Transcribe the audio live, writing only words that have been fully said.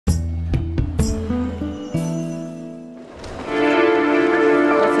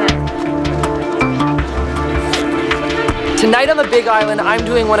Tonight on the Big Island, I'm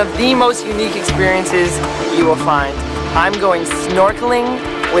doing one of the most unique experiences you will find. I'm going snorkeling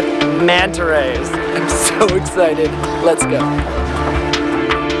with manta rays. I'm so excited. Let's go.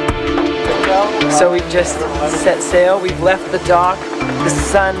 So we've just set sail. We've left the dock. The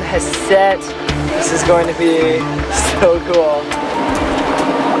sun has set. This is going to be so cool.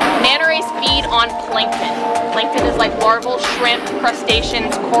 Manta rays feed on plankton. Plankton is like larval shrimp,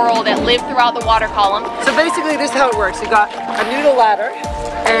 crustaceans, coral that live throughout the water column. So basically this is how it works. You got a noodle ladder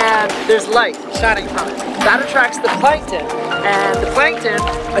and there's light shining from it. That attracts the plankton and the plankton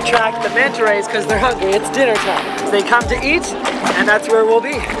attract the manta rays because they're hungry. It's dinner time. So they come to eat and that's where we'll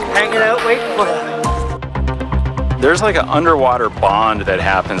be, hanging out waiting for them. There's like an underwater bond that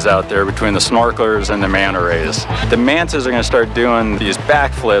happens out there between the snorkelers and the manta rays. The mantas are going to start doing these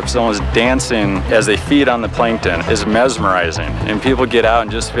backflips, almost dancing as they feed on the plankton. It's mesmerizing, and people get out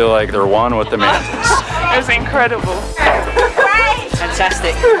and just feel like they're one with the mantas. It was incredible.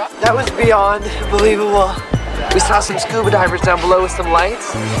 Fantastic. That was beyond believable. We saw some scuba divers down below with some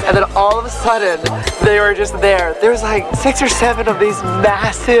lights, and then all of a sudden, they were just there. There was like 6 or 7 of these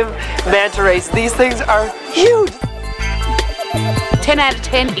massive manta rays. These things are huge. 10 out of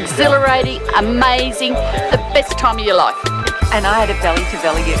 10, exhilarating, amazing, the best time of your life. And I had a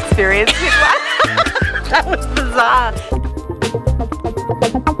belly-to-belly experience with one. That was bizarre.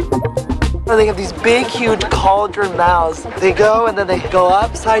 They have these big, huge cauldron mouths. They go and then they go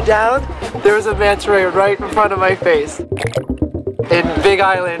upside down. There was a manta ray right in front of my face. In Big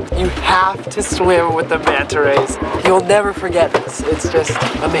Island, you have to swim with the manta rays. You'll never forget this. It's just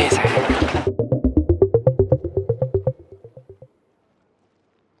amazing.